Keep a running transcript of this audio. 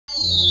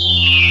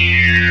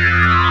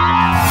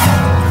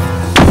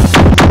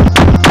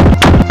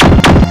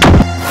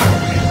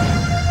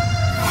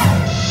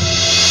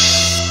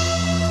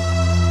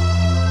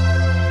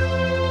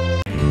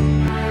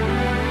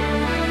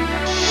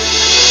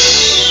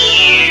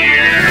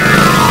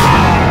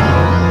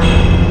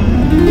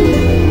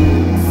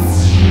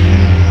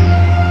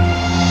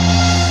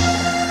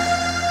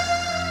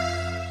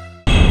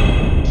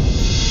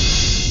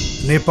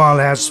Nepal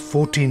has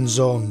 14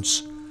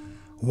 zones.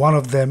 One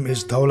of them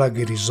is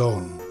Dhaulagiri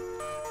zone,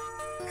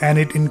 and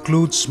it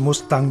includes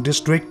Mustang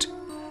district,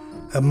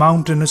 a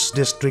mountainous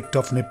district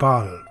of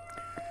Nepal,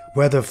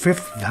 where the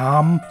 5th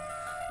Dham,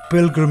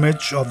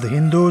 pilgrimage of the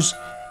Hindus,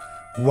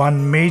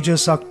 one major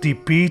Shakti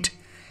Peeth,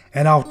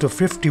 and out of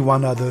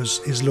 51 others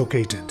is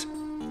located.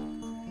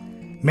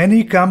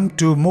 Many come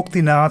to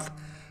Muktinath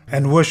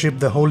and worship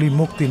the holy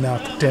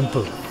Muktinath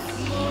Temple.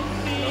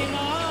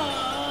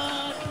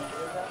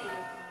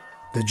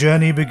 The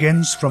journey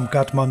begins from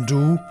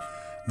Kathmandu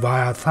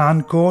via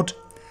Thankot,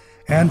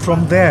 and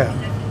from there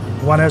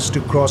one has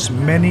to cross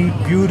many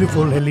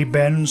beautiful hilly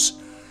bends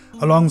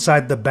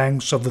alongside the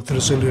banks of the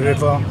Trishuli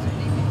River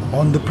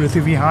on the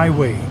Prithivi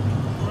Highway,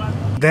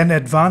 then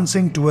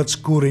advancing towards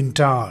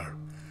Kurintar,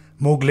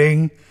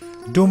 Muglin,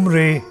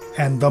 Dumre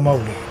and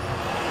Damauli.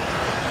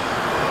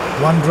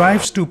 One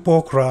drives to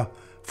Pokhara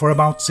for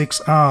about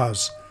 6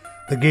 hours,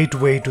 the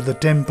gateway to the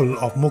Temple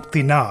of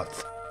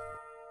Muktinath.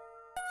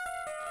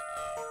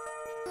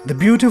 The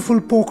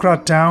beautiful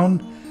Pokhara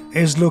town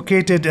is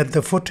located at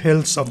the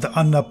foothills of the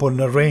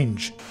Annapurna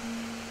Range.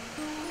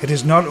 It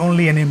is not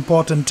only an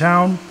important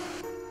town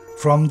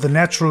from the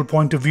natural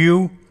point of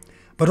view,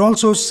 but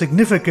also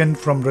significant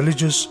from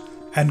religious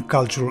and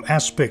cultural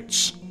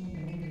aspects.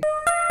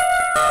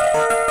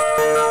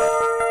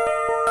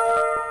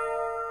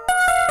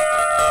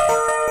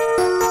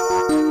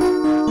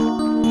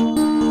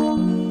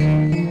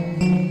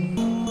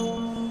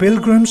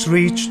 Pilgrims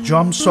reach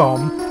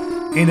Jomsom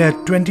in a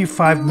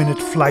 25-minute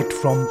flight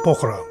from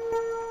Pokhara.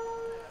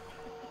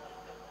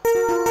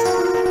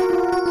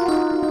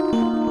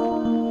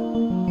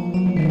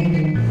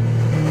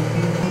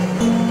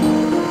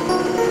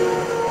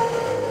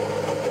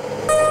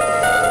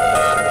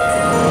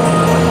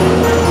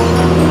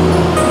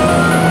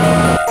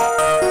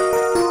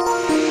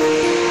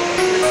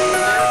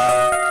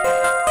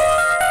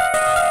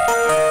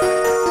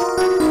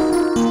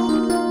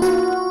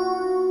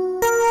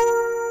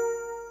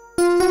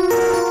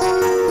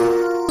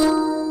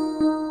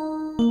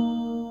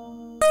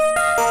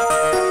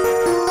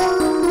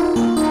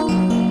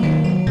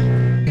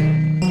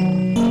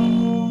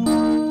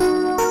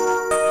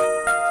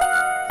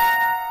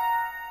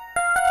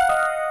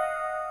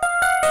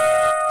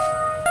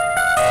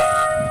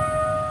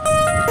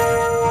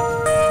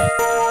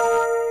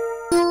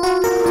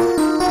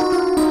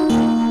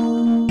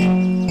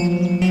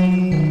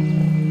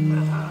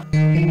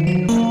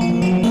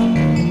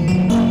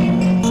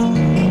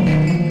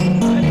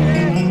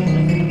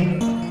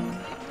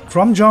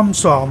 From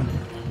Jomsom,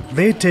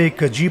 they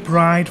take a jeep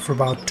ride for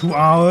about 2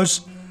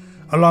 hours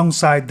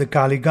alongside the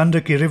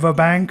Kaligandaki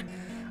riverbank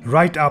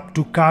right up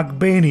to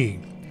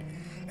Kagbeni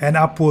and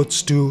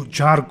upwards to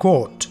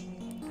Thankot,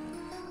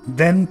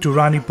 then to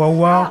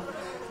Ranipawa,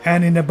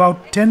 and in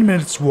about 10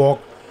 minutes walk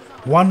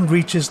one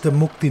reaches the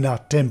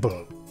Muktinath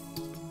Temple.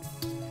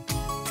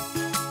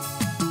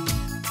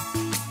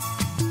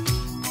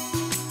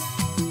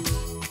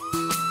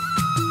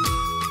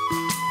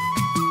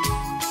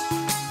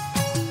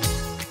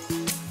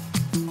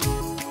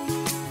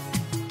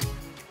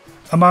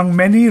 Among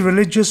many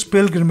religious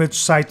pilgrimage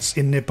sites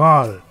in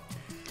Nepal,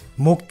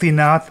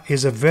 Muktinath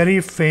is a very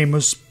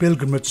famous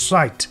pilgrimage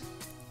site.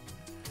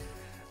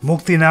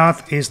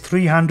 Muktinath is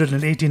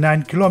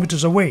 389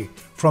 kilometers away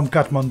from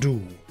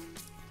Kathmandu.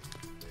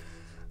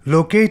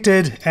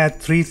 Located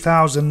at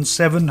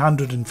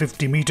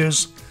 3,750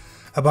 meters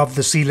above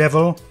the sea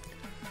level,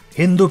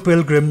 Hindu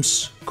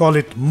pilgrims call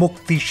it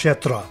Mukti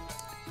Kshetra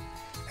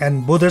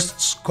and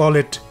Buddhists call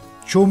it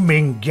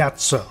Chuming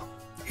Gyatsa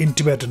in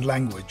Tibetan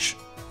language.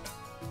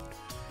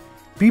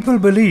 People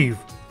believe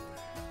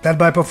that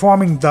by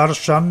performing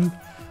darshan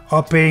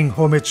or paying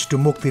homage to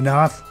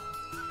Muktinath,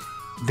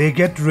 they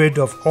get rid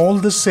of all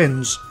the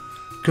sins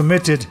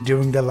committed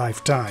during their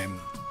lifetime.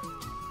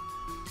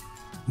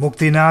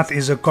 Muktinath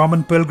is a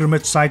common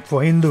pilgrimage site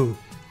for Hindu,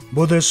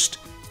 Buddhist,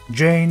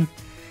 Jain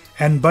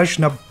and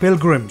Vaishnava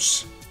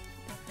pilgrims.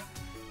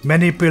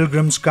 Many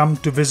pilgrims come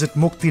to visit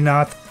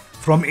Muktinath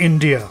from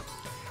India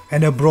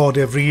and abroad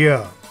every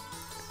year.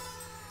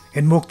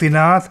 In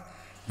Muktinath,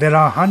 there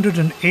are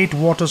 108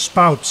 water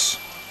spouts.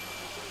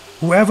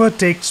 Whoever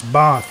takes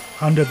bath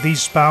under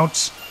these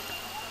spouts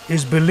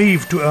is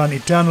believed to earn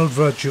eternal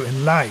virtue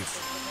in life.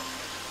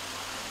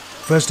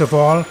 First of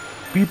all,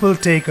 people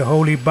take a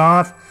holy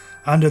bath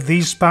under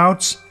these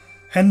spouts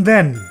and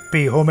then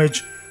pay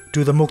homage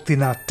to the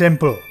Muktinath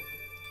Temple.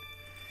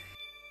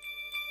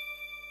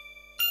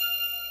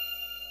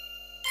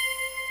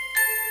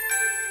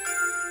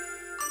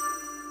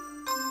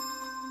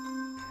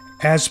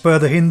 As per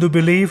the Hindu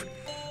belief,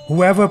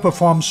 whoever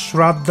performs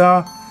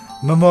Shraddha,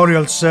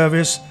 memorial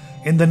service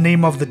in the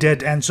name of the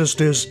dead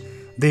ancestors,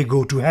 they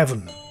go to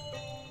heaven.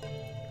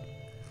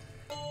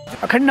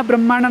 अखंड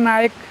ब्रह्मांड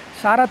नायक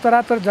सारा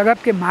चराचर जगत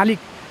के मालिक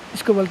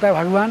इसको बोलता है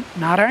भगवान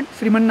नारायण,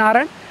 श्रीमन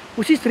नारायण।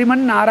 उसी श्रीमन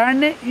नारायण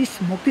ने इस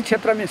मुक्ति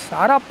क्षेत्र में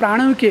सारा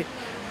प्राणियों के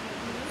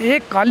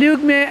एक कलयुग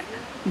में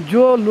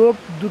जो लोग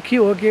दुखी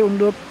होकर उन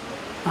लोग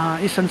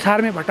इस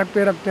संसार में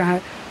भटकते रहते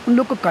हैं, उन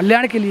लोग को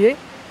कल्याण के लिए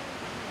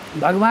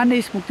भगवान ने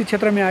इस मुक्ति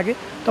क्षेत्र में आके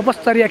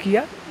तपश्चर्या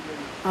किया।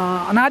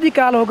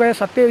 अनादिकाल हो गए,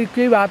 सत्य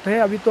की बात है।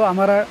 अभी तो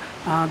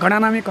हमारा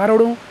गणना में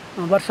करोड़ों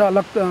वर्ष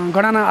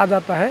गणना आ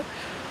जाता है।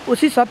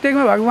 उसी सत्य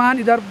में भगवान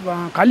इधर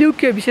कलयुग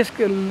के विशेष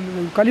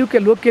कलयुग के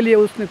लोग के लिए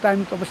उसने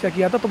टाइम तपस्या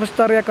किया था।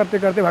 तपश्चर्या करते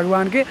करते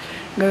भगवान के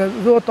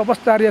जो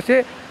तपश्चर्या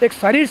से एक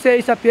शरीर से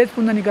ऐसा तेज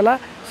पुंज निकला,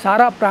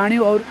 सारा प्राणी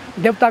और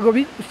देवता को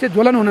भी उससे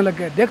ज्वलन होने लग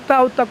गया। देवता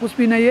उतना कुछ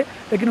भी नहीं है,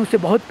 लेकिन उससे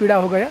बहुत पीड़ा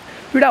हो गया।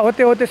 पीड़ा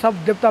होते होते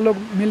सब देवता लोग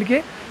मिल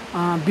के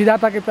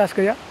विधाता के पास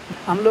गया।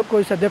 हम लोग को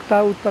ऐसा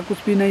देवता उतना कुछ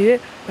भी नहीं है,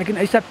 लेकिन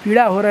ऐसा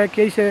पीड़ा हो रहा है,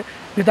 कैसे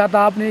विधाता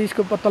आपने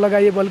इसको पता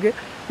लगाइए बोल के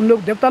उन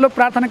लोग देवता लोग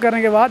प्रार्थना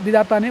करने के बाद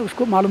विधाता ने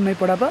उसको मालूम नहीं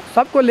पड़ा था।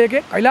 सबको लेके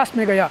कैलाश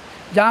में गया,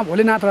 जहाँ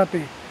भोलेनाथ रहते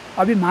हैं,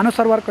 अभी मानव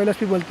सरोवर कैलाश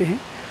भी बोलते हैं।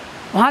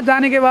 वहाँ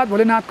जाने के बाद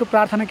भोलेनाथ को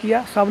प्रार्थना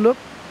किया सब लोग,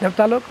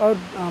 देवता लोग, और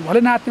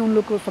भोलेनाथ ने उन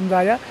लोग को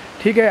समझाया,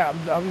 ठीक है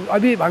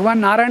अभी भगवान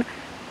नारायण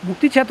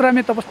मुक्ति क्षेत्र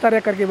में तपस्या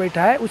करके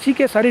बैठा है, उसी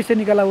के शरीर से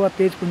निकला हुआ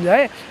तेज पुंज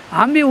है,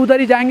 हम भी उधर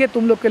ही जाएंगे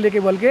तुम लोग के लेके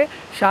बोल के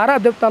सारा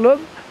देवता लोग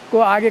को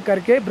आगे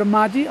करके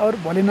ब्रह्मा जी और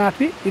भोलेनाथ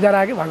भी इधर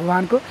आगे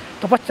भगवान को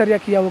तपश्चर्या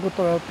किया, वो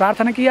तो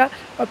प्रार्थना किया।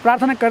 और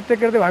प्रार्थना करते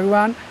करते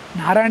भगवान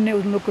नारायण ने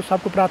उन लोग को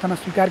सबको प्रार्थना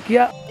स्वीकार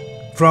किया।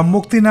 From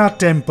Muktinath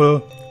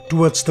Temple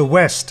towards the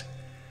west,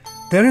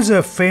 there is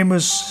a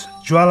famous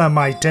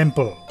Jwalamai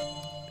temple.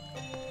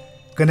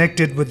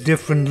 Connected with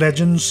different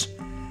legends,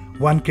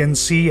 one can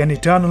see an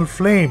eternal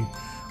flame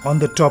on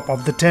the top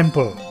of the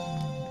temple.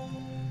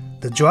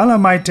 The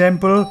Jwalamai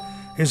temple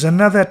is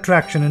another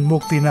attraction in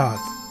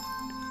Muktinath.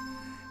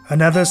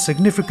 Another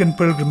significant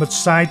pilgrimage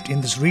site in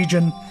this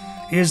region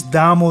is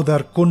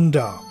Damodar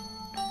Kunda.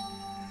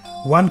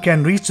 One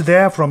can reach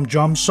there from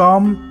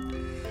Jomsom,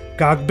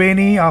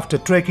 Kagbeni after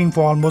trekking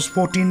for almost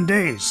 14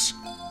 days.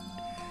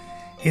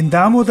 In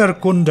Damodar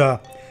Kunda,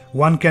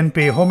 one can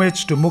pay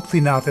homage to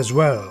Muktinath as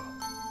well.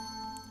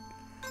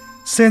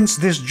 Since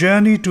this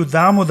journey to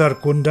Damodar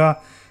Kunda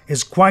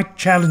is quite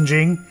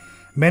challenging,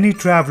 many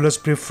travelers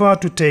prefer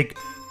to take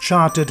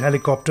chartered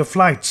helicopter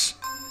flights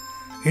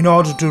in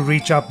order to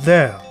reach up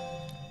there.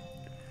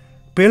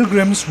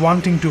 Pilgrims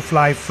wanting to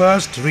fly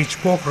first reach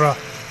Pokhara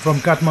from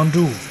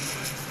Kathmandu,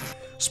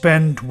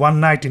 spend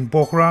one night in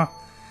Pokhara,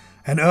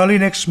 and early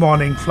next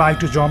morning fly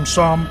to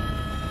Jomsom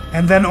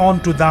and then on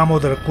to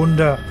Damodar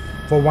Kunda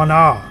for 1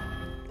 hour,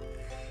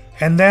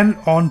 and then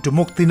on to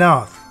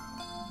Muktinath.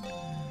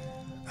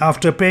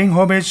 After paying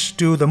homage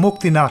to the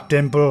Muktinath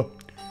Temple,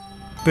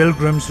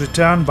 pilgrims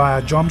return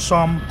via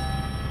Jomsom,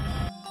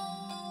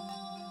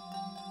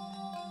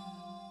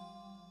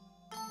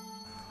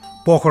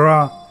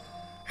 Pokhara,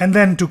 and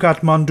then to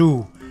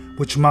Kathmandu,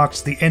 which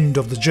marks the end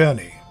of the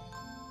journey.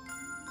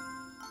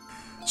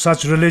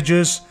 Such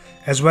religious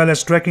as well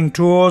as trekking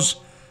tours,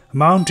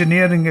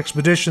 mountaineering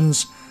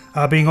expeditions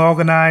are being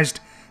organized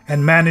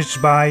and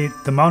managed by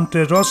the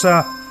Monte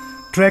Rosa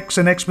Treks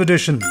and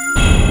Expedition.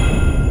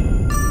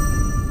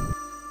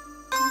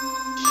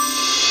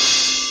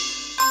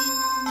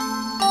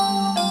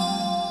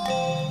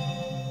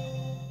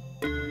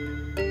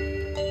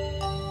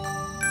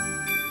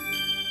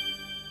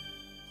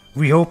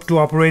 We hope to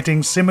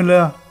operating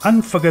similar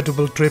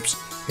unforgettable trips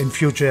in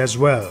future as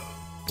well.